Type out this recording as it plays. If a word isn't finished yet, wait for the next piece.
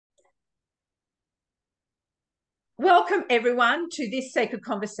Welcome everyone to this sacred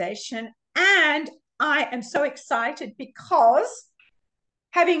conversation. And I am so excited because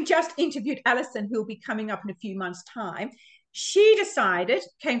having just interviewed Alison, who will be coming up in a few months' time, she decided,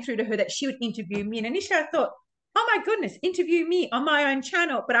 came through to her that she would interview me. And initially I thought, oh my goodness, interview me on my own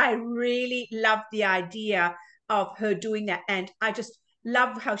channel. But I really loved the idea of her doing that. And I just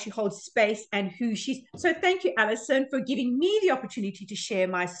love how she holds space and who she's. So thank you, Alison, for giving me the opportunity to share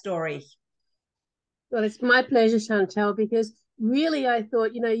my story. Well, it's my pleasure, Chantel, because really I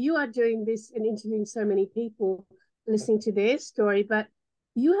thought, you are doing this and interviewing so many people, listening to their story, but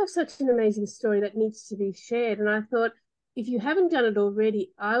you have such an amazing story that needs to be shared. And I thought, if you haven't done it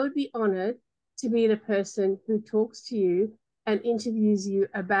already, I would be honored to be the person who talks to you and interviews you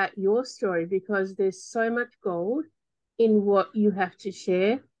about your story, because there's so much gold in what you have to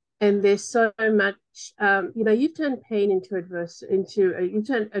share. And there's so much, you've turned pain into you've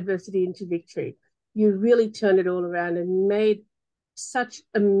turned adversity into victory. You really turned it all around and made such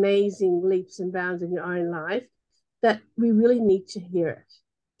amazing leaps and bounds in your own life that we really need to hear it.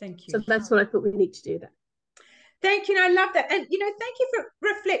 Thank you. So that's what I thought we need to do that. Thank you. And I love that. And, thank you for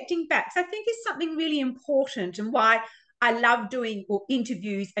reflecting back. So I think it's something really important, and why I love doing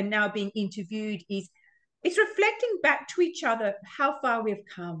interviews and now being interviewed is it's reflecting back to each other how far we've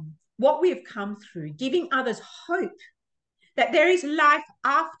come, what we have come through, giving others hope that there is life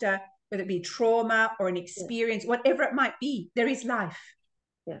after, whether it be trauma or an experience, whatever it might be, there is life.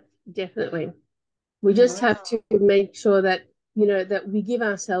 Yeah, definitely. We just have to make sure that, that we give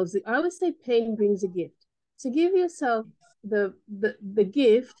ourselves, I always say pain brings a gift. So give yourself the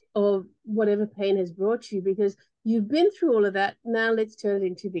gift of whatever pain has brought you, because you've been through all of that. Now let's turn it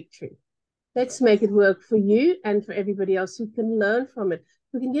into victory. Let's make it work for you and for everybody else who can learn from it,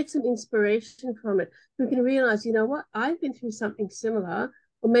 who can get some inspiration from it, who can realize, you know what, I've been through something similar,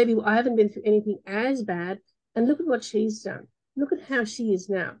 or maybe I haven't been through anything as bad, and look at what she's done. Look at how she is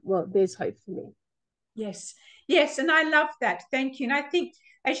now. Well, there's hope for me. Yes. Yes. And I love that. Thank you. And I think,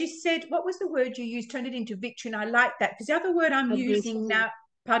 as you said, what was the word you used? Turn it into victory. And I like that, because the other word I'm using now,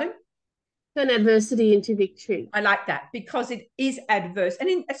 pardon? Turn adversity into victory. I like that, because it is adverse.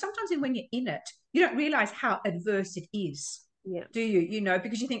 And sometimes when you're in it, you don't realize how adverse it is. Yeah. Do you?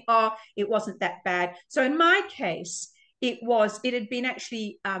 Because you think, oh, it wasn't that bad. So in my case, it had been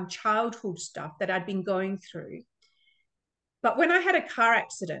actually childhood stuff that I'd been going through. But when I had a car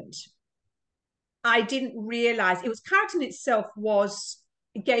accident, I didn't realize car accident itself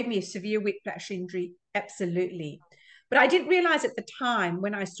it gave me a severe whiplash injury. Absolutely. But I didn't realize at the time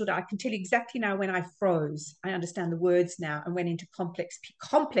when I stood up. I can tell you exactly now when I froze. I understand the words now, and went into complex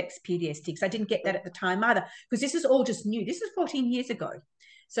PTSD, because I didn't get that at the time either, because this is all just new. This is 14 years ago.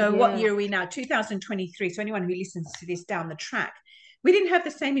 So what year are we now? 2023. So anyone who listens to this down the track, we didn't have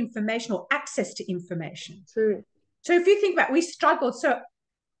the same information or access to information. True. So if you think about it, we struggled. So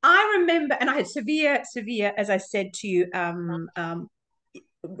I remember, and I had severe, as I said to you,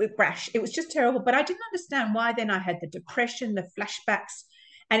 rash. It was just terrible. But I didn't understand why then I had the depression, the flashbacks,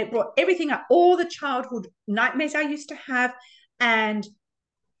 and it brought everything up, all the childhood nightmares I used to have. And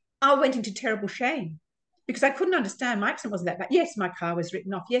I went into terrible shame, because I couldn't understand. My accident wasn't that bad. Yes, my car was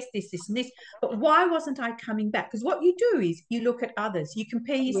written off. Yes, this, and this. But why wasn't I coming back? Because what you do is you look at others, you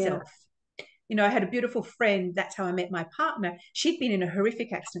compare yourself. I had a beautiful friend. That's how I met my partner. She'd been in a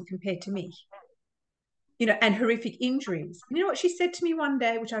horrific accident compared to me, and horrific injuries. And you know what she said to me one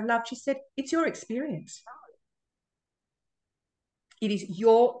day, which I loved? She said, it's your experience. It is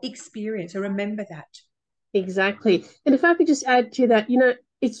your experience. So remember that. Exactly. And if I could just add to that,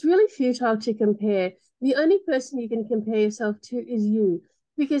 it's really futile to compare. The only person you can compare yourself to is you.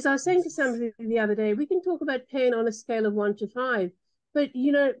 Because I was saying to somebody the other day, we can talk about pain on a scale of 1 to 5, but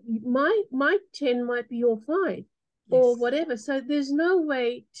my 10 might be your 5 or whatever. So there's no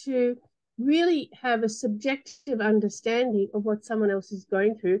way to really have a subjective understanding of what someone else is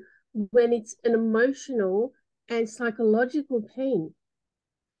going through when it's an emotional and psychological pain.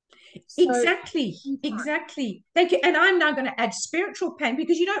 Exactly. Thank you. And I'm now going to add spiritual pain,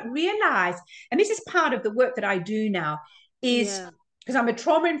 because you don't realize, and this is part of the work that I do now, is because I'm a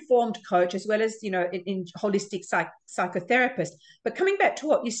trauma-informed coach, as well as, in holistic psychotherapist. But coming back to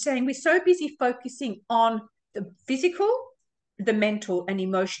what you're saying, we're so busy focusing on the physical, the mental, and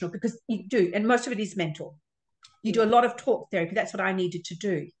emotional, because you do, and most of it is mental. You do a lot of talk therapy. That's what I needed to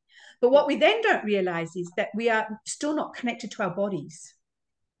do. But what we then don't realize is that we are still not connected to our bodies.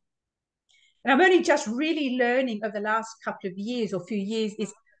 And I'm only just really learning over the last couple of years or few years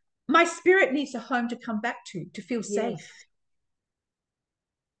is my spirit needs a home to come back to feel safe.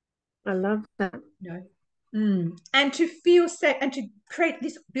 I love that. And to feel safe, and to create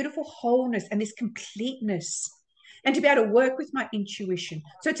this beautiful wholeness and this completeness. and to be able to work with my intuition.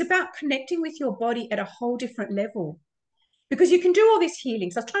 So it's about connecting with your body at a whole different level, because you can do all this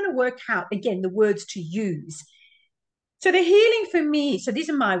healing. So I was trying to work out, again, the words to use. So the healing for me, so these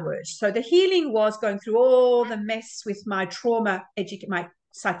are my words. So the healing was going through all the mess with my trauma, my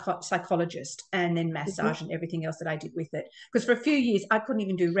psychologist, and then massage and everything else that I did with it. Because for a few years, I couldn't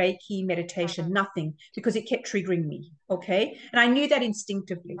even do Reiki, meditation, nothing, because it kept triggering me. Okay. And I knew that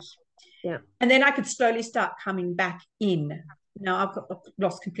instinctively. Yeah. And then I could slowly start coming back in. Now I've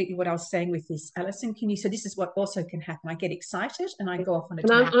lost completely what I was saying with this. Alison, can you, so this is what also can happen. I get excited and I go off on a And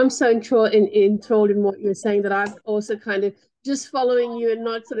tangent. I'm so enthralled in what you're saying that I've also kind of just following you and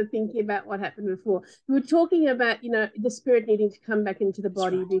not sort of thinking about what happened before. We were talking about, you know, the spirit needing to come back into the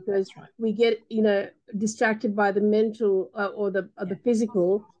body because we get, you know, distracted by the mental or the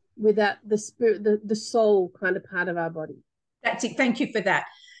physical without the spirit, the soul kind of part of our body. That's it. Thank you for that.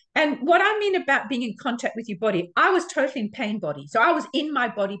 And what I mean about being in contact with your body, I was totally in pain body. So I was in my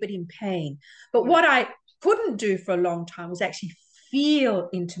body, but in pain. But what I couldn't do for a long time was actually feel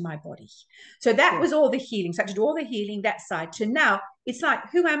into my body. So that was all the healing. So I did all the healing that side to now. It's like,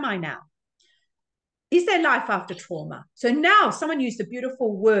 who am I now? Is there life after trauma? So now someone used the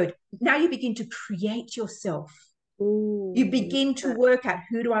beautiful word. Now you begin to create yourself. Ooh, You begin to work out,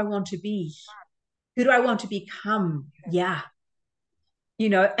 who do I want to be? Who do I want to become? Yeah. You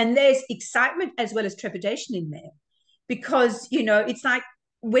know, and there's excitement as well as trepidation in there, because, you know, it's like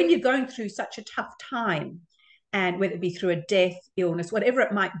when you're going through such a tough time, and whether it be through a death, illness, whatever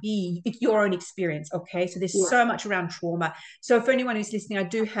it might be, it's your own experience. Okay. So there's so much around trauma. So for anyone who's listening, I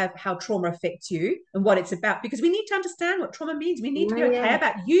do have how trauma affects you and what it's about, because we need to understand what trauma means. We need to be okay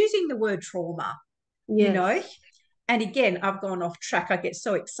about using the word trauma, you know. And again, I've gone off track. I get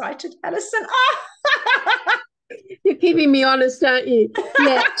so excited, Alison. You're keeping me honest, aren't you?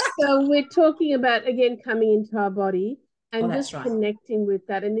 Yeah. So we're talking about, again, coming into our body and just connecting with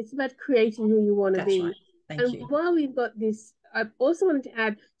that. And it's about creating who you want to be. Right. Thank and you. While we've got this, I also wanted to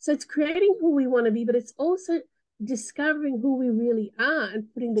add, so it's creating who we want to be, but it's also discovering who we really are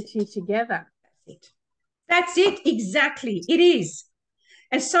and putting the two together. That's it. Exactly. It is.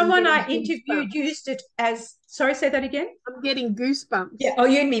 And someone I interviewed used it as, sorry, say that again. I'm getting goosebumps. Yeah. Oh,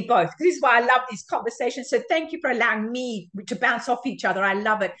 you and me both. This is why I love these conversations. So thank you for allowing me to bounce off each other. I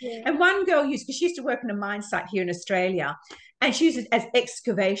love it. Yeah. And one girl used, because she used to work in a mine site here in Australia, and she used it as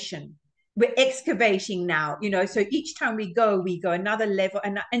excavation. We're excavating now, you know. So each time we go another level.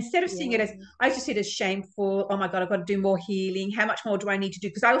 And instead of seeing it as, I used to see it as shameful. Oh my God, I've got to do more healing. How much more do I need to do?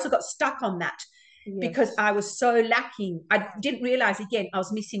 Because I also got stuck on that. Because I was so lacking. I didn't realize, again, I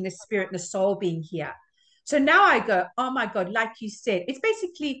was missing the spirit and the soul being here. So now I go, oh my God, like you said, it's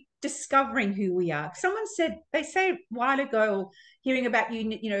basically discovering who we are. Someone said, they say a while ago, hearing about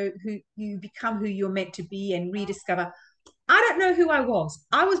you, you know, who you become, who you're meant to be, and rediscover. I don't know who I was.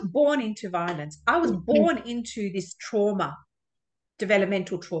 I was born into violence. I was born into this trauma,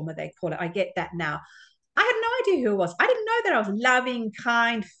 developmental trauma, they call it. I get that now. I had no idea who I was. I didn't know that I was loving,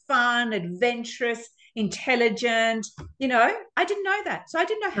 kind, fun, adventurous, intelligent. You know, I didn't know that. So I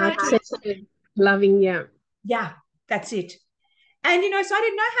didn't know how to. Loving, Yeah, that's it. And, you know, so I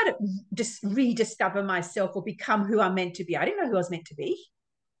didn't know how to just rediscover myself or become who I'm meant to be. I didn't know who I was meant to be.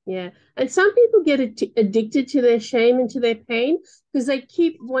 Yeah. And some people get addicted to their shame and to their pain because they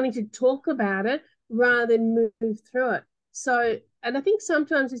keep wanting to talk about it rather than move through it. So, and I think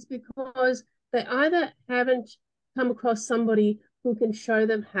sometimes it's because they either haven't come across somebody who can show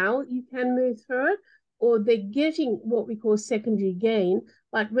them how you can move through it, or they're getting what we call secondary gain.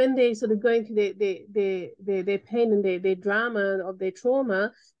 Like when they're sort of going through their pain and their drama of their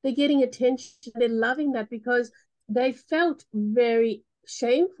trauma, they're getting attention. They're loving that because they felt very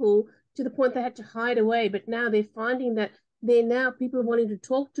shameful to the point they had to hide away. But now they're finding that they're now people are wanting to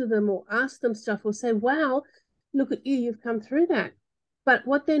talk to them or ask them stuff or say, wow, look at you, you've come through that. But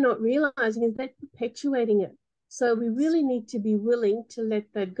what they're not realizing is they're perpetuating it. So we really need to be willing to let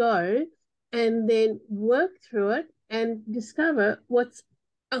that go and then work through it and discover what's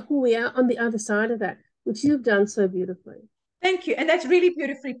who we are on the other side of that, which you've done so beautifully. Thank you. And that's really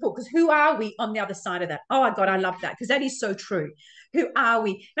beautifully put, because who are we on the other side of that? Oh, my God, I love that, because that is so true. Who are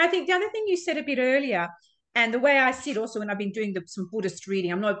we? And I think the other thing you said a bit earlier, and the way I see it also when I've been doing some Buddhist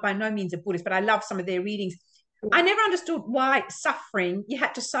reading, I'm not by no means a Buddhist, but I love some of their readings. I never understood why suffering, you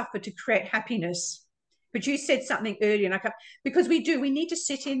had to suffer to create happiness. But you said something earlier, and because we need to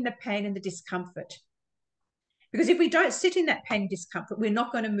sit in the pain and the discomfort. Because if we don't sit in that pain and discomfort, we're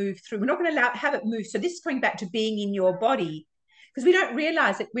not going to move through. We're not going to have it move. So this is going back to being in your body, because we don't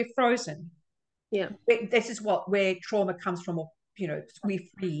realize that we're frozen. Yeah. This is where trauma comes from, or, you know, we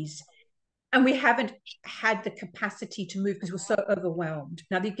freeze. And we haven't had the capacity to move because we're so overwhelmed.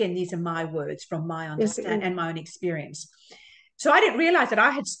 Now, again, these are my words from my understanding and my own experience. So I didn't realize that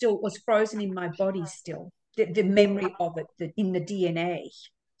I had still was frozen in my body still, the memory of it in the DNA.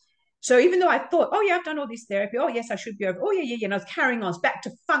 So even though I thought, oh yeah, I've done all this therapy. Oh yes, I should be over. Oh yeah, yeah, yeah. And I was carrying on. I was back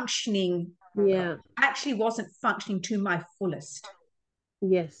to functioning. Yeah. I actually wasn't functioning to my fullest.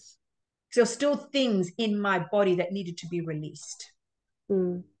 Yes. There were still things in my body that needed to be released.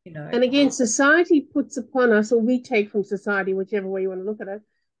 Mm. You know. And again, society puts upon us, or we take from society, whichever way you want to look at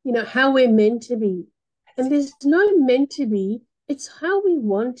it, how we're meant to be. And there's no meant to be. It's how we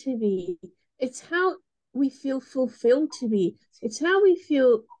want to be. It's how we feel fulfilled to be. It's how we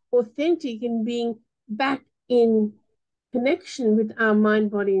feel authentic in being back in connection with our mind,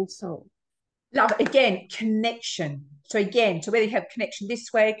 body, and soul. Love, again, connection. So again, so whether you have connection this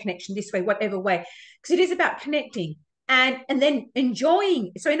way, whatever way, because it is about connecting and then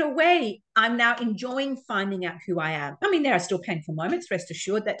enjoying. So in a way, I'm now enjoying finding out who I am. I mean, there are still painful moments, rest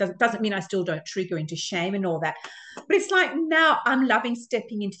assured. That doesn't mean I still don't trigger into shame and all that. But it's like now I'm loving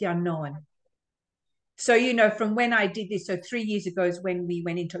stepping into the unknown. So, from when I did this, so 3 years ago is when we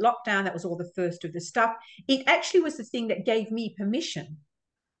went into lockdown. That was all the first of the stuff. It actually was the thing that gave me permission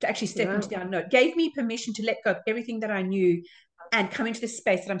to actually step into the unknown, gave me permission to let go of everything that I knew and come into the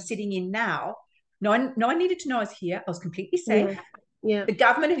space that I'm sitting in now. No one needed to know I was here. I was completely safe. Yeah. The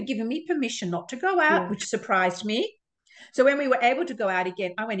government had given me permission not to go out, which surprised me. So when we were able to go out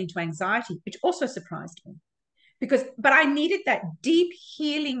again, I went into anxiety, which also surprised me. But I needed that deep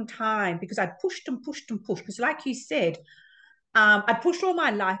healing time because I pushed and pushed and pushed. Because like you said, I pushed all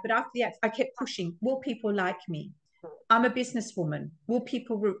my life, but after that, I kept pushing. Will people like me? I'm a businesswoman. Will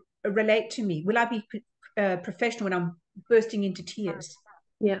people relate to me? Will I be professional when I'm bursting into tears?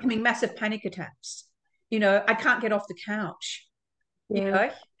 Yeah. Having massive panic attacks. I can't get off the couch.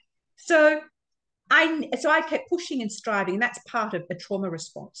 So I kept pushing and striving, and that's part of a trauma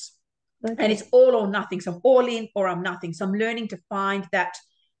response. Okay. And it's all or nothing. So I'm all in or I'm nothing. So I'm learning to find that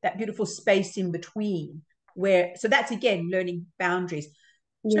beautiful space in between so that's again learning boundaries.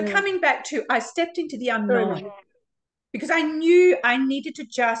 So coming back to, I stepped into the unknown because I knew I needed to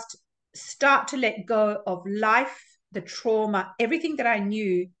just start to let go of life, the trauma, everything that I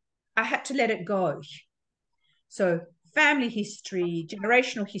knew. I had to let it go. So family history,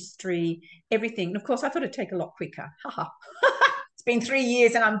 generational history, everything. And of course, I thought it'd take a lot quicker. It's been 3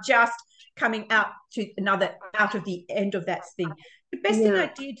 years and I'm just coming out of the end of that thing. The best thing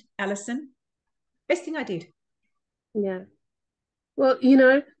I did, Alison, best thing I did. Yeah. Well,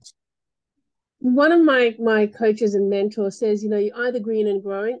 one of my coaches and mentors says, you're either green and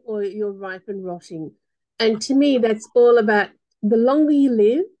growing or you're ripe and rotting. And to me, that's all about the longer you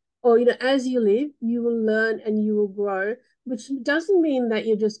live, or, as you live, you will learn and you will grow, which doesn't mean that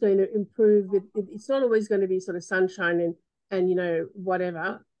you're just going to improve. It's not always going to be sort of sunshine and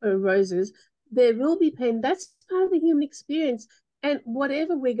whatever, roses. There will be pain. That's part of the human experience. And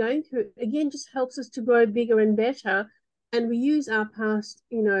whatever we're going through, again, just helps us to grow bigger and better. And we use our past,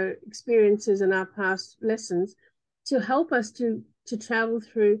 experiences and our past lessons to help us to travel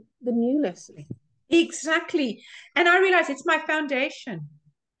through the new lessons. Exactly. And I realized it's my foundation,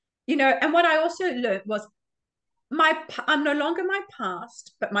 and what I also learned was I'm no longer my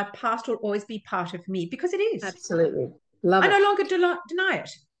past, but my past will always be part of me because it is. Absolutely. Love it. I no longer deny it.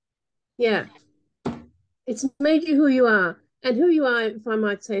 Yeah. It's made you who you are. And who you are, if I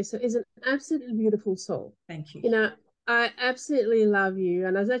might say so, is an absolutely beautiful soul. Thank you. I absolutely love you.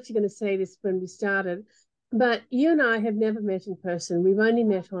 And I was actually going to say this when we started, but you and I have never met in person. We've only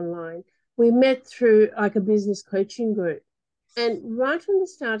met online. We met through like a business coaching group. And right from the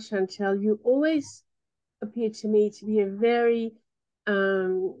start, Chantel, you always appeared to me to be a very,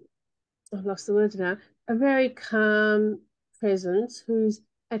 I've lost the words now, a very calm presence who's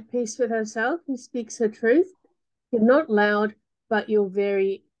at peace with herself, who speaks her truth. You're not loud, but you're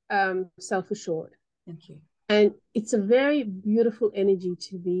very self-assured. Thank you. And it's a very beautiful energy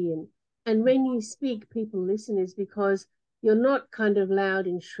to be in. And when you speak, people listen is because you're not kind of loud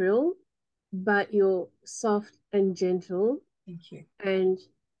and shrill, but you're soft and gentle. Thank you. And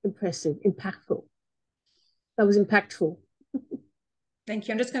impressive, impactful. That was impactful. Thank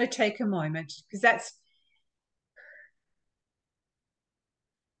you. I'm just going to take a moment because that's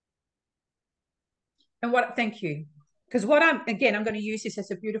thank you. Because I'm going to use this as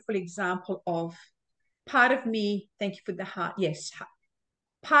a beautiful example of part of me. Thank you for the heart. Yes.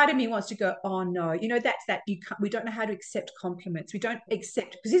 Part of me wants to go, oh no, that's that we don't know how to accept compliments. We don't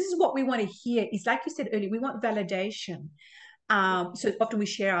accept, because this is what we want to hear. Is like you said earlier, we want validation. So often we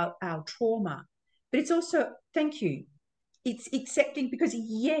share our trauma, but it's also, thank you. it's accepting, because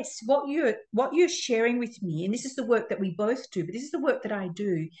yes, what you're sharing with me, and this is the work that we both do, but this is the work that I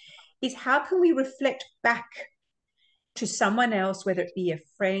do, is how can we reflect back to someone else, whether it be a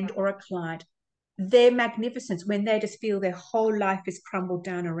friend or a client, their magnificence when they just feel their whole life is crumbled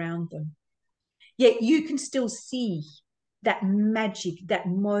down around them. Yet you can still see that magic, that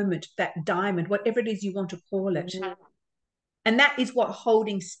moment, that diamond, whatever it is you want to call it. And that is what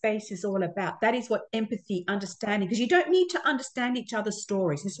holding space is all about. That is what empathy, understanding, because you don't need to understand each other's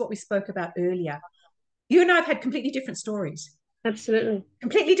stories. This is what we spoke about earlier. You and I have had completely different stories. Absolutely.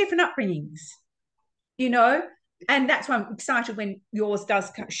 Completely different upbringings, you know? And that's why I'm excited when yours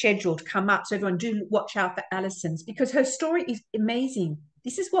does scheduled come up. So everyone do watch out for Alison's, because her story is amazing.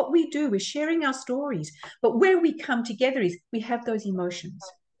 This is what we do. We're sharing our stories. But where we come together is we have those emotions.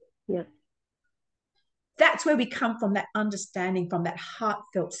 Yeah. That's where we come from, that understanding, from that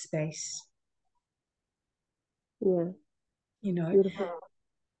heartfelt space. Yeah. You know? Beautiful.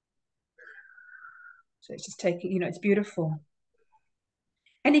 So it's just taking, it's beautiful.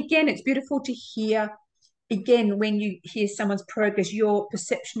 And again, it's beautiful to hear, again, when you hear someone's progress, your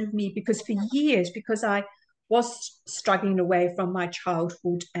perception of me, because for years, because I was struggling away from my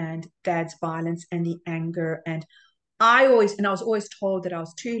childhood and dad's violence and the anger, and I was always told that I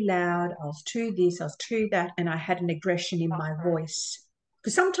was too loud, I was too this, I was too that, and I had an aggression in my voice.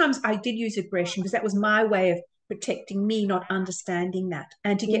 Because sometimes I did use aggression because that was my way of protecting me, not understanding that,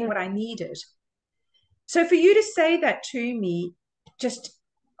 and to get what I needed. So for you to say that to me just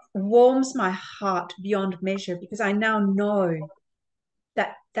warms my heart beyond measure, because I now know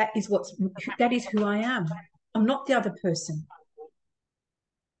that that is who I am. I'm not the other person.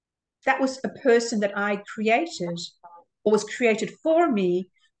 That was a person that I created, or was created for me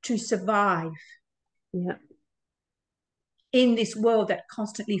to survive. Yeah. In this world that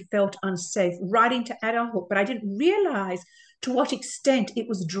constantly felt unsafe, right into adulthood. But I didn't realize to what extent it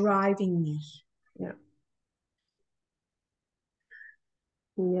was driving me. Yeah.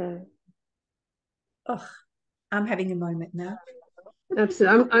 Yeah. Oh, I'm having a moment now.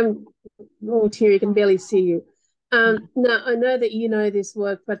 Absolutely. I'm all teary, I can barely see you. Now, I know that you know this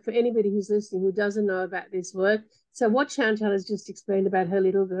work, but for anybody who's listening who doesn't know about this work, so what Chantal has just explained about her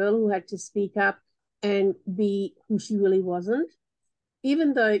little girl who had to speak up and be who she really wasn't,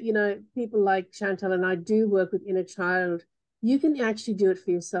 even though, people like Chantal and I do work with inner child, you can actually do it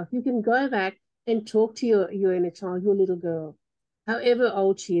for yourself. You can go back and talk to your inner child, your little girl, however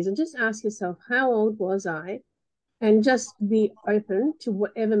old she is, and just ask yourself, how old was I? And just be open to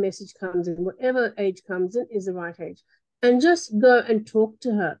whatever message comes in, whatever age comes in is the right age. And just go and talk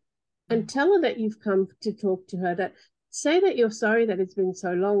to her and tell her that you've come to talk to her, that say that you're sorry that it's been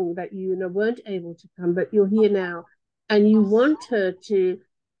so long that you weren't able to come, but you're here now and you want her to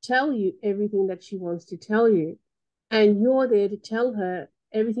tell you everything that she wants to tell you. And you're there to tell her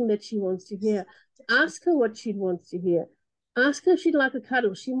everything that she wants to hear. Ask her what she wants to hear. Ask her if she'd like a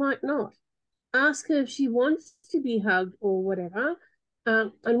cuddle. She might not. Ask her if she wants to be hugged or whatever.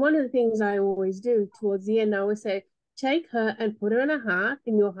 And one of the things I always do towards the end, I always say, take her and put her in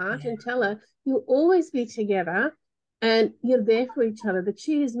your heart, and tell her you'll always be together and you're there for each other, that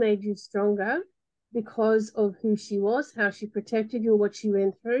she has made you stronger because of who she was, how she protected you, what she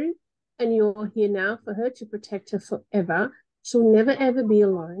went through. And you're here now for her to protect her forever. She'll never, ever be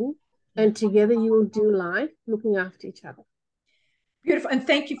alone. And together you will do life looking after each other. Beautiful. And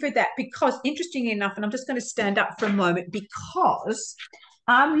thank you for that, because interestingly enough, and I'm just going to stand up for a moment, because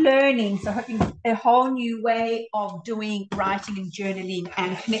I'm learning, so hoping a whole new way of doing writing and journaling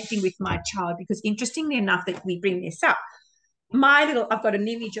and connecting with my child, because interestingly enough that we bring this up, I've got an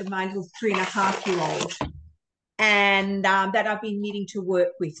image of my little 3.5-year-old, and that I've been needing to work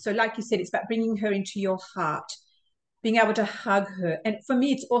with. So like you said, it's about bringing her into your heart, being able to hug her. And for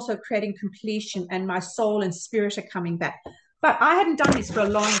me, it's also creating completion, and my soul and spirit are coming back. But I hadn't done this for a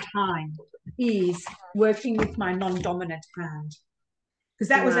long time, is working with my non-dominant hand, because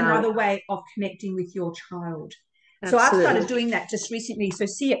that was another way of connecting with your child. So I've started doing that just recently. So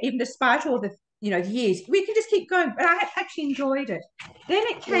see, even despite all the years, we can just keep going. But I actually enjoyed it. Then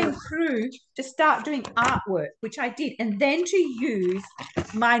it came through to start doing artwork, which I did, and then to use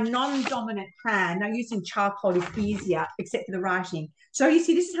my non-dominant hand. Now using charcoal is easier, except for the writing. So you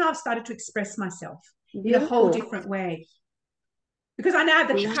see, this is how I've started to express myself in a whole different way. Because I now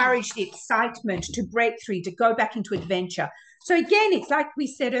have the courage, the excitement to break through, to go back into adventure. So again, it's like we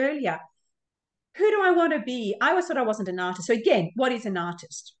said earlier, who do I want to be? I always thought I wasn't an artist. So again, what is an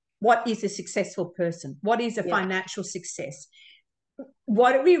artist? What is a successful person? What is a financial success?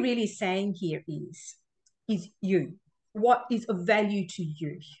 What are we really saying here is you. What is of value to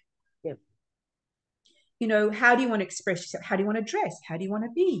you? Yep. how do you want to express yourself? How do you want to dress? How do you want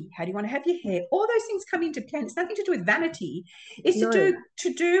to be? How do you want to have your hair? All those things come into play. It's nothing to do with vanity. It's No.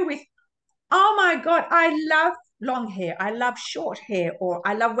 to do with, oh my God, I love long hair. I love short hair, or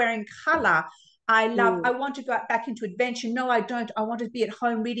I love wearing color. I want to go back into adventure. No, I don't. I want to be at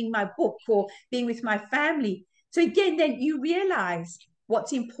home reading my book or being with my family. So again, then you realize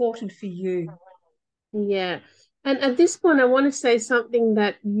what's important for you. Yeah. And at this point, I want to say something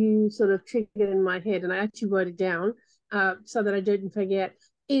that you sort of triggered in my head, and I actually wrote it down so that I didn't forget.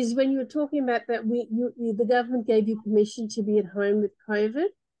 Is when you were talking about that the government gave you permission to be at home with COVID.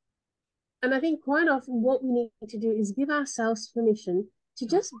 And I think quite often what we need to do is give ourselves permission to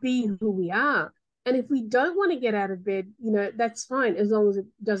just be who we are. And if we don't want to get out of bed, that's fine, as long as it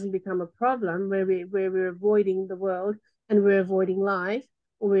doesn't become a problem where we're avoiding the world and we're avoiding life,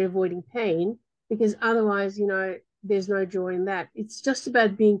 or we're avoiding pain, because otherwise, there's no joy in that. It's just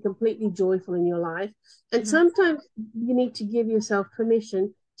about being completely joyful in your life. And sometimes you need to give yourself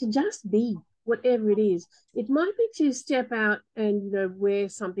permission to just be, whatever it is. It might be to step out and wear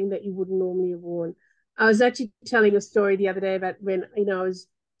something that you wouldn't normally have worn. I was actually telling a story the other day about when I was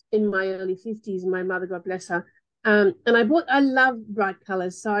in my early 50s. My mother, God bless her, and I love bright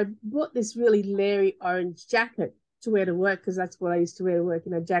colors, so I bought this really leery orange jacket to wear to work, because that's what I used to wear to work,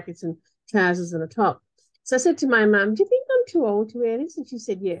 jackets and trousers and a top. So I said to my mum, "Do you think I'm too old to wear this?" And she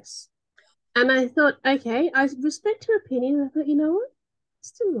said yes. And I thought, okay, I respect her opinion. And I thought, you know what? I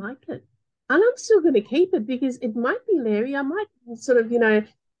still like it. And I'm still going to keep it, because it might be Larry. I might sort of,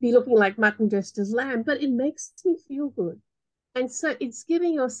 be looking like mutton dressed as lamb, but it makes me feel good. And so it's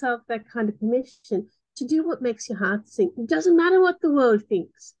giving yourself that kind of permission to do what makes your heart sing. It doesn't matter what the world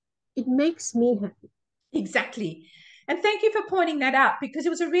thinks. It makes me happy. Exactly. And thank you for pointing that out, because it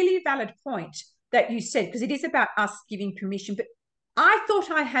was a really valid point that you said, because it is about us giving permission. But I thought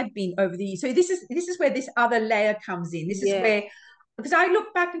I had been over the years. So this is where this other layer comes in. This is Yeah. where, because I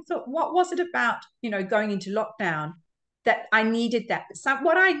look back and thought, what was it about, going into lockdown that I needed that?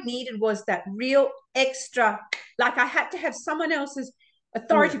 What I needed was that real extra, like I had to have someone else's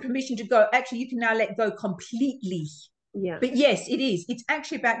authority, permission to go, actually, you can now let go completely. Yeah. But yes, it is. It's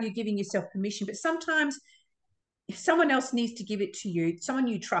actually about you giving yourself permission. But sometimes if someone else needs to give it to you, someone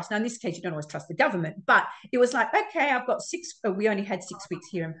you trust. Now, in this case, you don't always trust the government, but it was like, okay, I've got we only had 6 weeks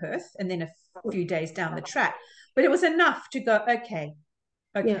here in Perth, and then a few days down the track. But it was enough to go, okay.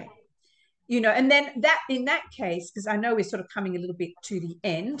 Yeah. And then that, in that case, because I know we're sort of coming a little bit to the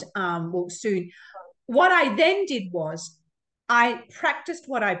end, well, soon, what I then did was I practiced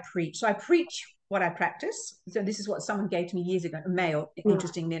what I preach. So I preach what I practice. So this is what someone gave to me years ago, a male,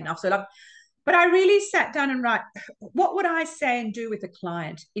 interestingly enough. So but I really sat down and write, what would I say and do with a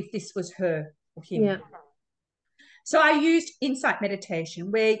client if this was her or him? Yeah. So I used insight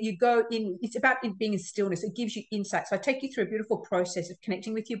meditation, where you go in, it's about being in stillness. It gives you insight. So I take you through a beautiful process of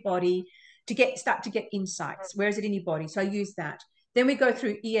connecting with your body to start to get insights. Where is it in your body? So I use that. Then we go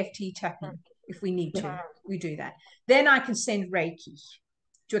through EFT tapping if we need to. We do that. Then I can send Reiki,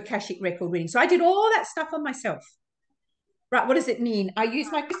 do Akashic record reading. So I did all that stuff on myself. Right, what does it mean? I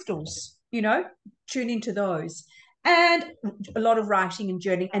use my crystals, tune into those. And a lot of writing and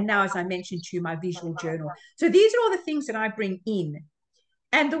journaling. And now, as I mentioned to you, my visual journal. So these are all the things that I bring in.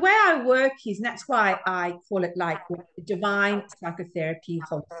 And the way I work is, and that's why I call it like divine psychotherapy,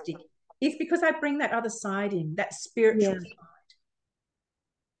 holistic, is because I bring that other side in, that spiritual side.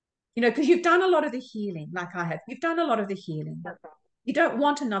 Because you've done a lot of the healing, like I have. You've done a lot of the healing. You don't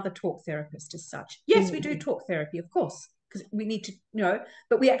want another talk therapist as such. Yes, we do talk therapy, of course, because we need to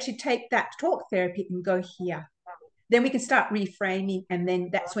but we actually take that talk therapy and go here. Then we can start reframing, and then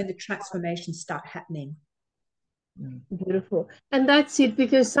that's when the transformations start happening. Beautiful. And that's it,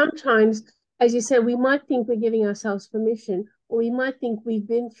 because sometimes, as you said, we might think we're giving ourselves permission, or we might think we've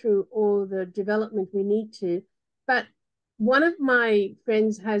been through all the development we need to. But one of my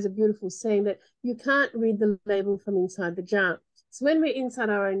friends has a beautiful saying that you can't read the label from inside the jar. So when we're inside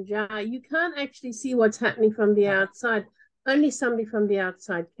our own jar, you can't actually see what's happening from the outside. Only somebody from the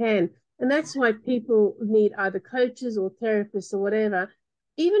outside can. And that's why people need either coaches or therapists or whatever.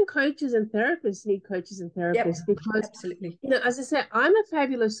 Even coaches and therapists need coaches and therapists, because, absolutely. As I said, I'm a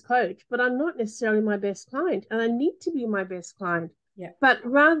fabulous coach, but I'm not necessarily my best client, and I need to be my best client. But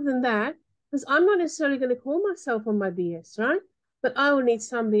rather than that, because I'm not necessarily going to call myself on my BS, right? But I will need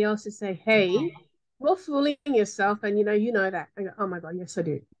somebody else to say, hey, you're fooling yourself, and you know that. I go, oh my God, yes, I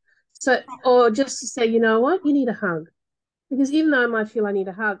do. So, or just to say, you know what, you need a hug. Because even though I might feel I need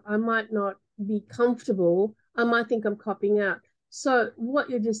a hug, I might not be comfortable. I might think I'm copping out. So what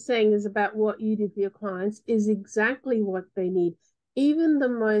you're just saying is about what you do for your clients is exactly what they need. Even the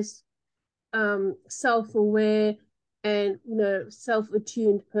most self-aware and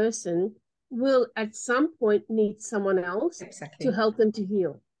self-attuned person will at some point need someone else to Exactly. help them to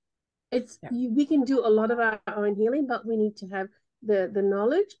heal. Yeah. We can do a lot of our own healing, but we need to have the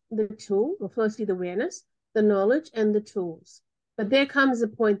knowledge, the tool, or firstly the awareness, the knowledge and the tools. But there comes a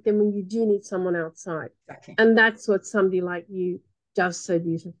point then when you do need someone outside. Exactly. And that's what somebody like you does so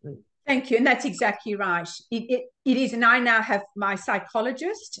beautifully. Thank you. And that's exactly right. It is. And I now have my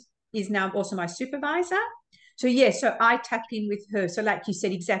psychologist is now also my supervisor. So, yeah, so I tap in with her. So, like you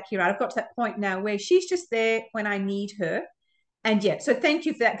said, exactly right. I've got to that point now where she's just there when I need her. And yeah, so thank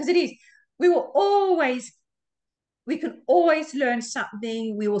you for that because it is, we will always, we can always learn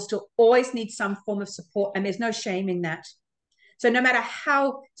something. We will still always need some form of support. And there's no shame in that. So no matter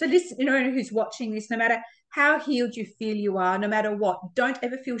how, so listen, who's watching this, no matter how healed you feel you are, no matter what, don't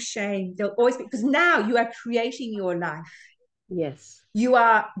ever feel shame. There'll always be, because now you are creating your life. Yes. You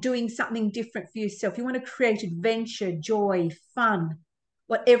are doing something different for yourself. You want to create adventure, joy, fun,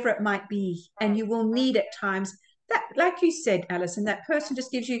 whatever it might be. And you will need at times that, like you said, Alison, that person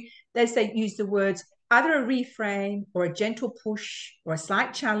just gives you, they say, use the words, either a reframe or a gentle push or a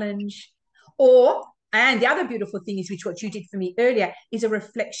slight challenge. Or, and the other beautiful thing is, which what you did for me earlier, is a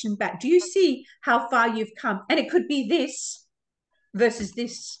reflection back. Do you see how far you've come? And it could be this versus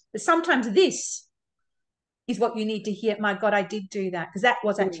this. But sometimes this is what you need to hear. My God, I did do that, because that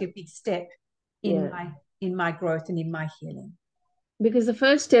was actually a big step in Yeah. my growth and in my healing. Because the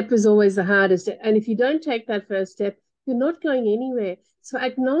first step is always the hardest. And if you don't take that first step, you're not going anywhere. So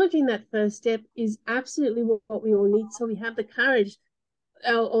acknowledging that first step is absolutely what we all need. So we have the courage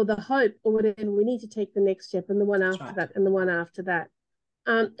or the hope or whatever. We need to take the next step and the one That's after right. that and the one after that.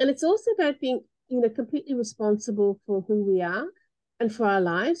 And it's also about being, completely responsible for who we are and for our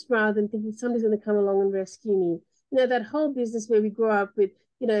lives, rather than thinking somebody's going to come along and rescue me. That whole business where we grow up with,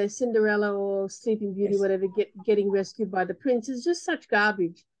 Cinderella or Sleeping Beauty, Yes. whatever, getting rescued by the prince is just such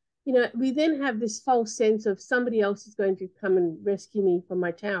garbage. We then have this false sense of somebody else is going to come and rescue me from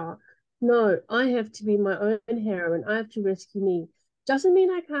my tower. No, I have to be my own heroine. I have to rescue me. Doesn't mean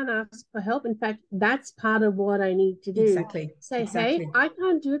I can't ask for help. In fact, that's part of what I need to do. Exactly. Say, hey, Exactly. I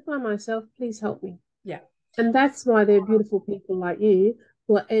can't do it by myself. Please help me. Yeah. And that's why there are beautiful people like you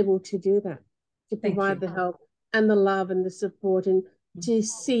who are able to do that, to Thank provide you. the help and the love and the support and to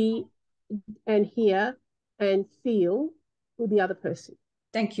see and hear and feel with the other person.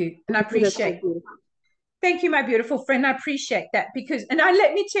 Thank you. And I That's so appreciate. beautiful. Thank you, my beautiful friend. I appreciate that, because, and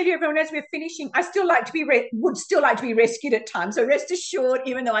let me tell you, everyone, as we're finishing, I still like to be would still like to be rescued at times. So rest assured,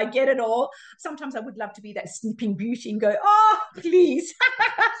 even though I get it all, sometimes I would love to be that sleeping beauty and go, oh, please.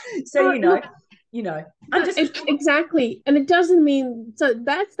 So Oh, look, I'm just exactly, and it doesn't mean so.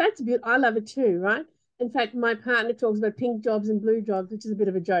 That's beautiful. I love it too, right? In fact, my partner talks about pink jobs and blue jobs, which is a bit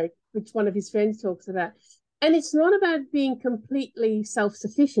of a joke, which one of his friends talks about. And it's not about being completely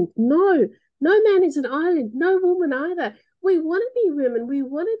self-sufficient. No, no man is an island. No woman either. We want to be women. We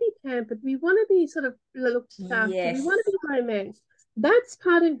want to be pampered. We want to be sort of looked after. We want to yes. be romanced. That's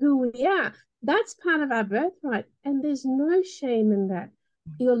part of who we are. That's part of our birthright, and there's no shame in that.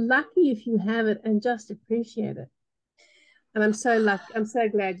 You're lucky if you have it, and just appreciate it. And I'm so lucky. I'm so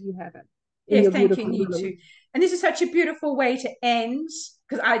glad you have it in Yes, your thank you, beautiful and you woman. too. And this is such a beautiful way to end,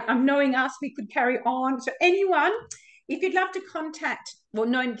 because I'm knowing us, we could carry on. So anyone, if you'd love to contact or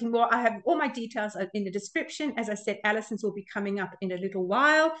know anything more, I have all my details in the description. As I said, Alison's will be coming up in a little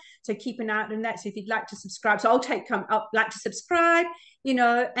while, so keep an eye on that. So if you'd like to subscribe, so I'll like to subscribe,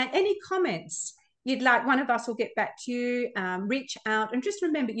 and any comments you'd like, one of us will get back to you. Reach out, and just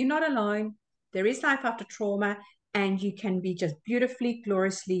remember, you're not alone. There is life after trauma, and you can be just beautifully,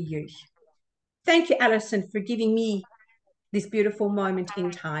 gloriously you. Thank you, Alison, for giving me this beautiful moment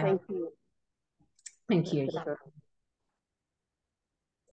in time. Thank you. Thank you.